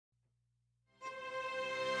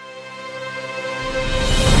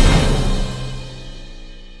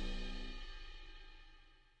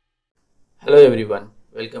Hello everyone,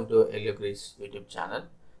 welcome to Yellowgreys YouTube channel.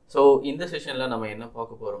 So in this session la nama enna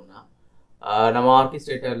paaka poromna nama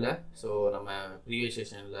Orchestrator la so nama previous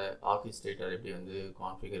session la Orchestrator eppadi vandu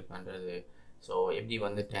configure pandrathu so eppadi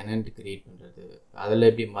vandu tenant create pandrathu adala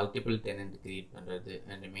eppadi multiple tenant create pandrathu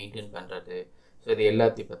and maintain pandrathu so idu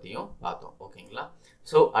ellathai pathiyum paathom okayங்களா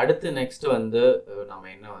so அடுத்து next வந்து நம்ம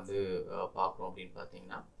என்ன வந்து பார்க்கறோம் அப்படினு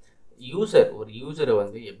பாத்தீங்கன்னா user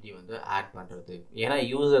வந்து எப்படி வந்து ஆட் பண்றது ஏனா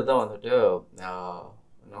யூசர் தான் வந்துட்டு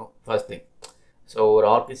ஃபர்ஸ்ட் திங் சோ ஒரு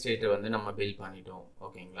ஆர்கெஸ்ட்ரேட்டர் வந்து நம்ம பில்ட் பண்ணிட்டோம்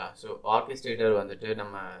ஓகேங்களா சோ ஆர்கெஸ்ட்ரேட்டர் வந்துட்டு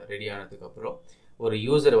நம்ம ரெடி ஆனதுக்கு அப்புறம் ஒரு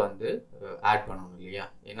யூசர் வந்து ஆட் பண்ணனும் இல்லையா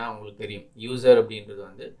ஏனா உங்களுக்கு தெரியும் யூசர் அப்படின்றது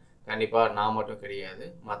வந்து கண்டிப்பா நான் மட்டும் கிடையாது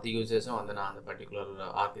மத்த யூசர்ஸும் வந்து நான் அந்த பர்టిక్యులர்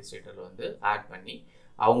ஆர்கெஸ்ட்ரேட்டர்ல வந்து ஆட் பண்ணி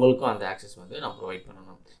அவங்களுக்கும் அந்த access வந்து நான் ப்ரொவைட்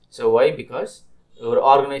பண்ணனும் சோ why because ஒரு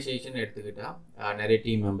ஆர்கனைசேஷன் எடுத்துக்கிட்டா நிறைய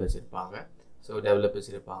டீம் மெம்பர்ஸ் இருப்பாங்க ஸோ டெவலப்பர்ஸ்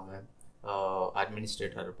இருப்பாங்க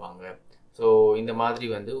அட்மினிஸ்ட்ரேட்டர் இருப்பாங்க ஸோ இந்த மாதிரி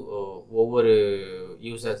வந்து ஒவ்வொரு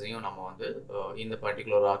யூசர்ஸையும் நம்ம வந்து இந்த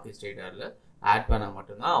பர்டிகுலர் ஆர்கெஸ்ட்ரேட்டரில் ஆட் பண்ணால்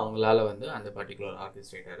மட்டும்தான் அவங்களால வந்து அந்த பர்டிகுலர்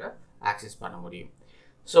ஆர்கெஸ்ட்ரேட்டரை ஆக்சஸ் பண்ண முடியும்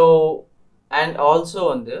ஸோ அண்ட் ஆல்சோ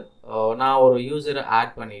வந்து நான் ஒரு யூசரை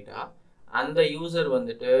ஆட் பண்ணிட்டா அந்த யூசர்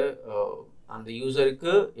வந்துட்டு அந்த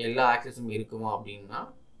யூசருக்கு எல்லா ஆக்சஸும் இருக்குமா அப்படின்னா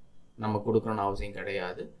நம்ம கொடுக்கணும்னு அவசியம்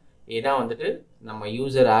கிடையாது ஏன்னா வந்துட்டு நம்ம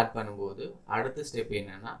யூசர் ஆட் பண்ணும்போது அடுத்த ஸ்டெப்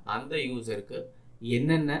என்னன்னா அந்த யூசருக்கு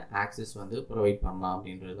என்னென்ன ஆக்சஸ் வந்து ப்ரொவைட் பண்ணலாம்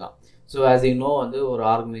அப்படின்றது தான் ஸோ ஆஸ் யூ நோ வந்து ஒரு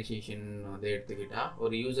ஆர்கனைசேஷன் வந்து எடுத்துக்கிட்டா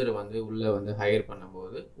ஒரு யூசரை வந்து உள்ளே வந்து ஹையர்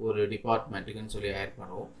பண்ணும்போது ஒரு டிபார்ட்மெண்ட்டுக்குன்னு சொல்லி ஹையர்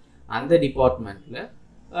பண்ணுவோம் அந்த டிபார்ட்மெண்ட்டில்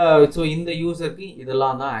ஸோ இந்த யூசருக்கு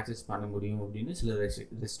இதெல்லாம் தான் ஆக்சஸ் பண்ண முடியும் அப்படின்னு சில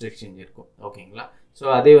ரெஸ்ட்ரிக்ஷன் இருக்கும் ஓகேங்களா ஸோ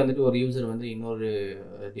அதே வந்துட்டு ஒரு யூசர் வந்து இன்னொரு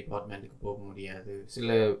டிபார்ட்மெண்ட்டுக்கு போக முடியாது சில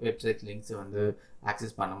வெப்சைட் லிங்க்ஸை வந்து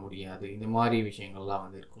ஆக்சஸ் பண்ண முடியாது இந்த மாதிரி விஷயங்கள்லாம்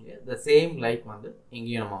வந்து இருக்கும் இல்லையா த சேம் லைக் வந்து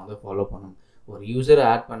இங்கேயும் நம்ம வந்து ஃபாலோ பண்ணணும் ஒரு யூசரை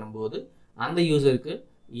ஆட் பண்ணும்போது அந்த யூசருக்கு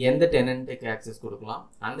எந்த டெனண்ட்டுக்கு ஆக்சஸ் கொடுக்கலாம்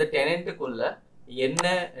அந்த டெனண்ட்டுக்குள்ள என்ன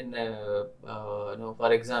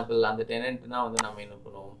ஃபார் எக்ஸாம்பிள் அந்த டெனண்ட்னா வந்து நம்ம என்ன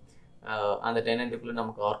பண்ணுவோம் அந்த டெனண்ட்டுக்குள்ளே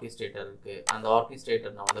நமக்கு ஆர்கெஸ்ட்ரேட்டர் இருக்குது அந்த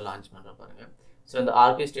ஆர்கெஸ்ட்ரேட்டர் நான் வந்து லான்ச் பண்ணுறேன் பாருங்கள் ஸோ அந்த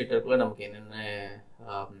ஆர்கெஸ்ட்ரேட்டருக்குள்ளே நமக்கு என்னென்ன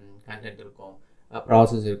கண்டென்ட் இருக்கும்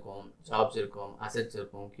ப்ராசஸ் இருக்கும் ஜாப்ஸ் இருக்கும் அசெட்ஸ்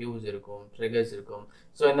இருக்கும் கியூஸ் இருக்கும் ட்ரிகர்ஸ் இருக்கும்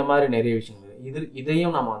ஸோ இந்த மாதிரி நிறைய விஷயங்கள்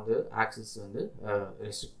இதையும் நம்ம வந்து ஆக்சஸ் வந்து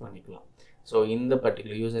ரெஸ்ட்ரிக்ட் பண்ணிக்கலாம் ஸோ இந்த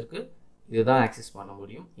பர்டிகுலர் யூசருக்கு இதுதான் ஆக்சஸ் பண்ண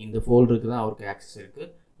முடியும் இந்த ஃபோல்டருக்கு தான் அவருக்கு ஆக்சஸ் இருக்குது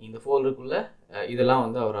இந்த ஃபோல்டருக்குள்ளே இதெல்லாம்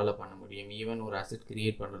வந்து அவரால் பண்ண முடியும் ஈவன் ஒரு அசெட்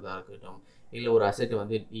கிரியேட் பண்ணுறதா இருக்கட்டும் இல்லை ஒரு அசெட்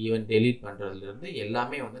வந்து ஈவன் டெலீட் பண்ணுறதுலேருந்து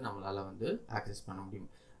எல்லாமே வந்து நம்மளால் வந்து ஆக்சஸ் பண்ண முடியும்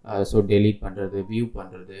ஸோ டெலீட் பண்ணுறது வியூ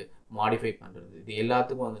பண்ணுறது மாடிஃபை பண்ணுறது இது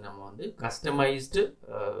எல்லாத்துக்கும் வந்து நம்ம வந்து கஸ்டமைஸ்டு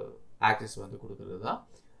ஆக்சஸ் வந்து கொடுக்குறது தான்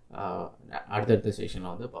அடுத்தடுத்த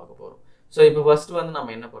செஷனில் வந்து பார்க்க போகிறோம் ஸோ இப்போ ஃபஸ்ட்டு வந்து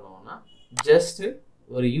நம்ம என்ன பண்ணுவோம்னா ஜஸ்ட்டு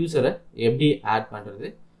ஒரு யூசரை எப்படி ஆட் பண்ணுறது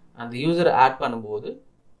அந்த யூசரை ஆட் பண்ணும்போது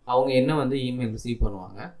அவங்க என்ன வந்து இமெயில் ரிசீவ்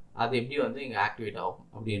பண்ணுவாங்க அது எப்படி வந்து இங்கே ஆக்டிவேட் ஆகும்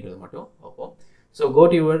அப்படின்றது மட்டும் பார்ப்போம் so go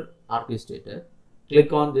to your ஆர்கெஸ்ட்ரேட்டர்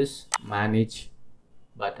click on this manage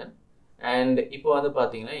button and இப்போ வந்து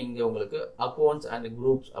பார்த்தீங்கன்னா இங்கே உங்களுக்கு அக்கௌண்ட்ஸ் அண்ட்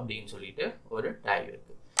குரூப்ஸ் அப்படின்னு சொல்லிட்டு ஒரு டேக்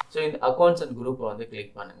இருக்குது ஸோ இந்த அக்கௌண்ட்ஸ் அண்ட் குரூப்பை வந்து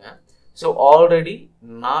கிளிக் பண்ணுங்கள் ஸோ ஆல்ரெடி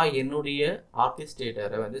நான் என்னுடைய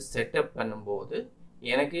ஆர்கெஸ்ட்ரேட்டரை வந்து செட்டப் பண்ணும்போது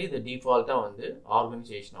எனக்கு இது டிஃபால்ட்டாக வந்து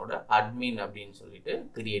ஆர்கனைசேஷனோட அட்மின் அப்படின்னு சொல்லிட்டு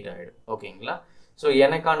கிரியேட் ஆகிடும் ஓகேங்களா ஸோ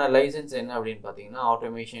எனக்கான லைசன்ஸ் என்ன அப்படின்னு பார்த்தீங்கன்னா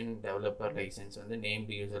ஆட்டோமேஷன் டெவலப்பர் லைசன்ஸ் வந்து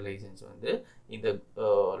நேம்டு யூசர் லைசன்ஸ் வந்து இந்த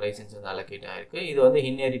லைசன்ஸ் வந்து அலோகேட் ஆகிருக்கு இது வந்து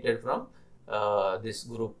இன்ஹெரிட்டட் ஃப்ரம் திஸ்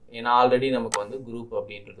குரூப் ஏன்னா ஆல்ரெடி நமக்கு வந்து குரூப்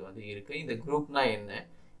அப்படின்றது வந்து இருக்குது இந்த குரூப்னா என்ன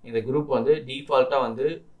இந்த குரூப் வந்து டிஃபால்ட்டாக வந்து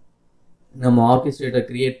நம்ம ஆர்கெஸ்ட்ரேட்டர்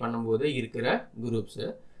கிரியேட் பண்ணும்போது இருக்கிற குரூப்ஸு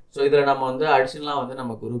ஸோ இதில் நம்ம வந்து அடிஷ்னலாக வந்து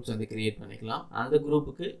நம்ம குரூப்ஸ் வந்து கிரியேட் பண்ணிக்கலாம் அந்த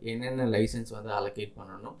குரூப்புக்கு என்னென்ன லைசன்ஸ் வந்து அலோகேட்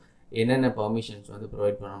பண்ணணும் என்னென்ன பர்மிஷன்ஸ் வந்து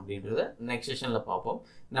ப்ரொவைட் பண்ணணும் அப்படின்றத நெக்ஸ்ட் செஷனில் பார்ப்போம்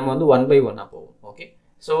நம்ம வந்து 1 by 1 போவோம் ஓகே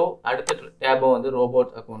ஸோ அடுத்த டேபை வந்து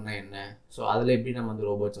ரோபோட் அக்கௌண்ட்னா என்ன ஸோ அதில் எப்படி நம்ம வந்து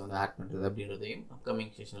ரோபோட்ஸ் வந்து ஆட் பண்ணுறது அப்படின்றதையும்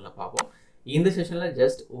அப்கமிங் செஷனில் பார்ப்போம் இந்த செஷனில்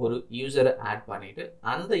ஜஸ்ட் ஒரு யூசரை ஆட் பண்ணிவிட்டு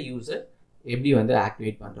அந்த யூசர் எப்படி வந்து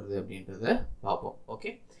ஆக்டிவேட் பண்ணுறது அப்படின்றத பார்ப்போம்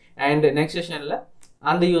ஓகே அண்ட் நெக்ஸ்ட் செஷனில்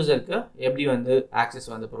அந்த யூசருக்கு எப்படி வந்து ஆக்சஸ்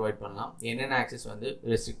வந்து ப்ரொவைட் பண்ணலாம் என்னென்ன ஆக்சஸ் வந்து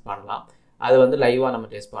ரெஸ்ட்ரிக்ட் பண்ணலாம் அது வந்து லைவாக நம்ம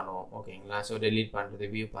டெஸ்ட் பண்ணுவோம் ஓகேங்களா ஸோ டெலீட் பண்ணுறது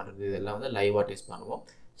வியூ பண்ணுறது இதெல்லாம் வந்து லைவாக டெஸ்ட் பண்ணுவோம்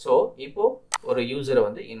ஸோ இப்போது ஒரு யூசரை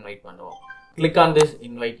வந்து இன்வைட் பண்ணுவோம் click on this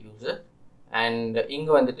invite user and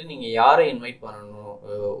இங்கே வந்துட்டு நீங்கள் யாரை இன்வைட் பண்ணணும்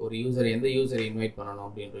ஒரு யூசர் எந்த யூசரை இன்வைட் பண்ணணும்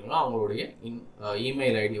அப்படின்றீங்களோ அவங்களுடைய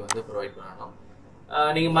இமெயில் ஐடி வந்து ப்ரொவைட் பண்ணணும்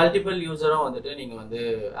நீங்கள் மல்டிபிள் யூசரும் வந்துட்டு நீங்கள் வந்து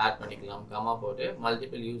ஆட் பண்ணிக்கலாம் கமா போட்டு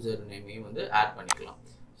மல்டிபிள் யூசர் நேமையும் வந்து ஆட் பண்ணிக்கலாம்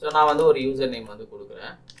ஸோ நான் வந்து ஒரு யூசர் நேம் வந்து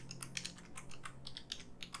கொடுக்குறேன்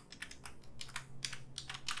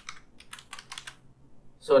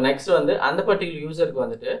ஸோ நெக்ஸ்ட் வந்து அந்த பர்டிகுலர் யூசருக்கு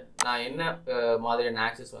வந்துட்டு நான் என்ன மாதிரியான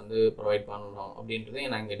ஆக்சஸ் வந்து ப்ரொவைட் பண்ணணும் அப்படின்றத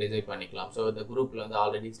நான் இங்கே டிசைட் பண்ணிக்கலாம். ஸோ இந்த குரூப்பில் வந்து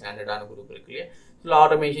ஆல்ரெடி ஸ்டாண்டர்டான குரூப் இருக்கு இல்லையா, ஸோ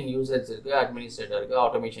ஆட்டோமேஷன் யூசர்ஸ் இருக்குது, அட்மினிஸ்ட்ரேட்டர் இருக்குது,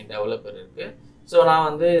 ஆட்டோமேஷன் டெவலப்பர் இருக்குது. ஸோ நான்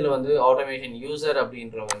வந்து இதில் வந்து ஆட்டோமேஷன் யூசர்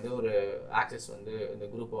அப்படின்ற வந்து ஒரு ஆக்சஸ் வந்து இந்த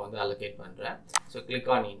குரூப்பை வந்து அலோகேட் பண்ணுறேன். So click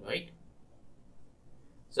on invite.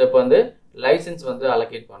 So இப்போ வந்து லைசன்ஸ் வந்து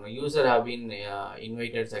அலோகேட் பண்ணணும். User have been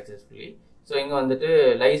invited successfully. So இங்கே வந்துட்டு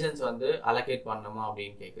லைசன்ஸ் வந்து அலோகேட் பண்ணணுமா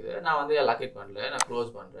அப்படின்னு கேட்குது. நான் வந்து அலோகேட் பண்ணல, நான் க்ளோஸ்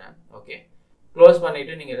பண்ணுறேன். ஓகே, க்ளோஸ்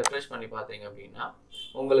பண்ணிவிட்டு நீங்கள் ரெஃப்ரெஷ் பண்ணி பார்த்தீங்க அப்படின்னா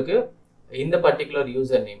உங்களுக்கு இந்த பர்டிகுலர்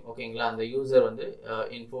யூசர் நேம் ஓகேங்களா, அந்த யூசர் வந்து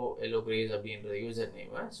info YellowGreys அப்படின்ற யூசர்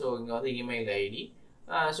நேமு. ஸோ இங்கே வந்து இமெயில் ஐடி.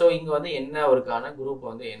 ஸோ இங்கே வந்து என்ன அவருக்கான குரூப்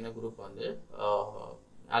வந்து என்ன குரூப் வந்து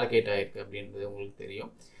அலோகேட் ஆகிருக்கு அப்படின்றது உங்களுக்கு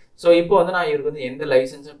தெரியும். ஸோ இப்போ வந்து நான் இவருக்கு வந்து எந்த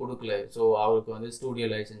லைசன்ஸும் கொடுக்கல. ஸோ அவருக்கு வந்து ஸ்டூடியோ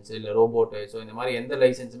லைசன்ஸ் இல்லை ரோபோட்டு, ஸோ இந்த மாதிரி எந்த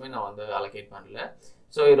லைசன்ஸுமே நான் வந்து அலோகேட் பண்ணல.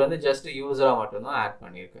 ஸோ இவர் வந்து ஜஸ்ட் யூஸராக மட்டும்தான் ஆட்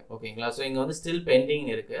பண்ணியிருக்கேன் ஓகேங்களா. ஸோ இங்கே வந்து ஸ்டில் பெண்டிங்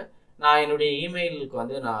இருக்குது. நான் என்னுடைய இமெயிலுக்கு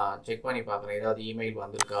வந்து நான் செக் பண்ணி பார்க்குறேன் ஏதாவது இமெயில்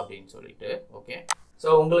வந்திருக்கா அப்படின்னு சொல்லிட்டு. ஓகே, ஸோ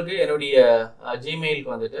உங்களுக்கு என்னுடைய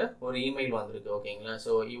ஜிமெயிலுக்கு வந்துட்டு ஒரு இமெயில் வந்திருக்கு ஓகேங்களா.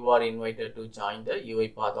 So you are invited to join the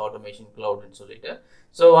UiPath automation க்ளவுட்னு சொல்லிட்டு.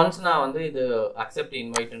 ஸோ ஒன்ஸ் நான் வந்து இது அக்செப்ட்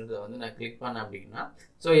இன்வைட்ன்றதை வந்து நான் கிளிக் பண்ணேன் அப்படின்னா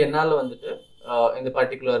ஸோ என்னால் வந்துட்டு இந்த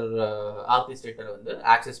பர்டிகுலர் ஆர்கெஸ்ட்ரேட்டரை வந்து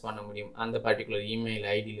ஆக்சஸ் பண்ண முடியும். அந்த பர்டிகுலர் இமெயில்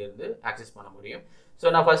ஐடியிலேருந்து ஆக்சஸ் பண்ண முடியும். ஸோ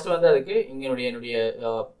நான் ஃபஸ்ட்டு வந்து அதுக்கு என்னுடைய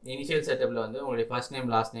இனிஷியல் செட்டப்பில் வந்து உங்களுடைய ஃபர்ஸ்ட்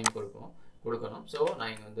நேம் லாஸ்ட் நேம் கொடுக்கணும். ஸோ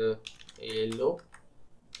நான் இங்கே வந்து YellowGreys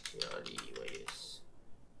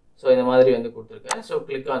ஸோ இந்த மாதிரி வந்து கொடுத்துருக்கேன். So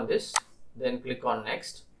click on this, then click on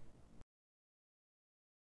next.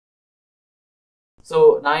 So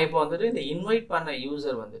நான் இப்போ வந்துட்டு இந்த இன்வைட் பண்ண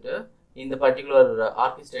யூசர் வந்துட்டு இந்த பர்டிகுலர்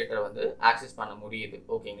ஆர்கெஸ்ட்ரேட்டரை வந்து ஆக்சஸ் பண்ண முடியுது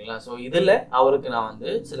ஓகேங்களா. ஸோ இதில் அவருக்கு நான் வந்து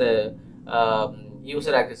சில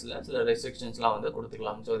யூசர் ஆக்சஸில் சில ரெஸ்ட்ரிக்ஷன்ஸ்லாம் வந்து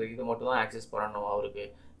கொடுத்துக்கலாம். ஸோ இது மட்டும் தான் ஆக்சஸ் பண்ணணும் அவருக்கு,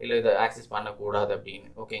 இல்லை இதை ஆக்சஸ் பண்ணக்கூடாது அப்படின்னு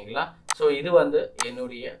ஓகேங்களா. ஸோ இது வந்து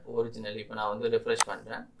என்னுடைய ஒரிஜினல். இப்போ நான் வந்து ரெஃப்ரெஷ்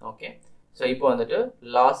பண்ணுறேன். ஓகே, ஸோ இப்போ வந்துட்டு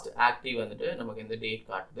லாஸ்ட் ஆக்டிவ் வந்துட்டு நமக்கு இந்த டேட்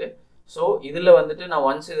காட்டுது. ஸோ இதில் வந்துட்டு நான்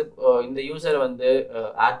ஒன்ஸ் இந்த யூசரை வந்து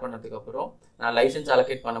ஆட் பண்ணதுக்கப்புறம் நான் லைசன்ஸ்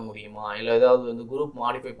அலோகேட் பண்ண முடியுமா, இல்லை ஏதாவது வந்து குரூப்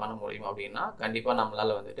மாடிஃபை பண்ண முடியுமா அப்படின்னா கண்டிப்பாக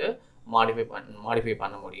நம்மளால் வந்துட்டு மாடிஃபை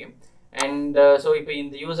பண்ண முடியும். அண்ட் ஸோ இப்போ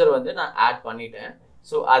இந்த யூசர் வந்து நான் ஆட் பண்ணிட்டேன்.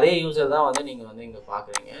 ஸோ அதே யூசர் தான் வந்து நீங்கள் வந்து இங்கே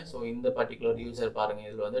பார்க்குறீங்க. ஸோ இந்த பர்டிகுலர் யூசர் பாருங்கள்,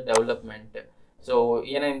 இதில் வந்து டெவலப்மெண்ட். ஸோ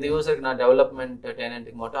ஏன்னா இந்த யூசருக்கு நான் டெவலப்மெண்ட்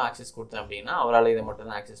டெனண்ட்டுக்கு மட்டும் ஆக்சஸ் கொடுத்தேன் அப்படின்னா அவரால் இதை மட்டும்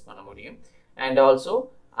தான் ஆக்சஸ் பண்ண முடியும். அண்ட் ஆல்சோ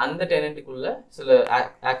அந்த டெனண்ட்டுக்குள்ள சில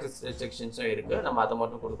ஆக்சஸ் ரெஸ்ட்ரிக்ஷன்ஸும் இருக்குது. நம்ம அதை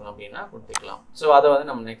மட்டும் கொடுக்கணும் அப்படின்னா கொடுத்துக்கலாம். ஸோ அதை வந்து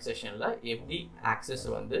நம்ம நெக்ஸ்ட் செஷனில் எப்படி ஆக்சஸ்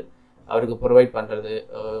வந்து அவருக்கு ப்ரொவைட் பண்ணுறது,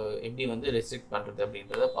 எப்படி வந்து ரெஸ்ட்ரிக்ட் பண்ணுறது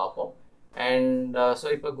அப்படின்றத பார்ப்போம். அண்ட் ஸோ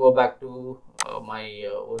இப்போ go back to my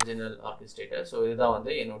original ஆர்கெஸ்ட்ரேட்டர். So இதுதான்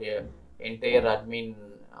வந்து என்னுடைய entire admin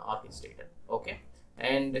ஆர்கெஸ்ட்ரேட்டர். Okay,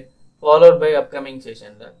 and followed by upcoming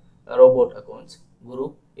செஷனில் ரோபோட் அக்கௌண்ட்ஸ்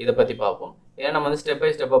குரூப் இதை பற்றி பார்ப்போம். ஏன்னா நம்ம வந்து ஸ்டெப் பை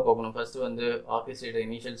ஸ்டெப்பாக போகணும். ஃபஸ்ட்டு வந்து ஆர்கெஸ்ட்ரேட்டர்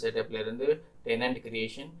initial செட்டப்லேருந்து tenant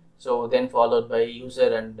creation, so then followed by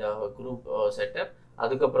user and group setup,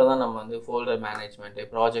 அதுக்கப்புறம் தான் நம்ம வந்து folder management,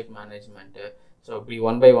 project management, so இப்படி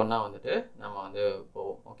ஒன் பை ஒன்னாக வந்துட்டு நம்ம வந்து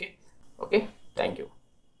போவோம். ஓகே.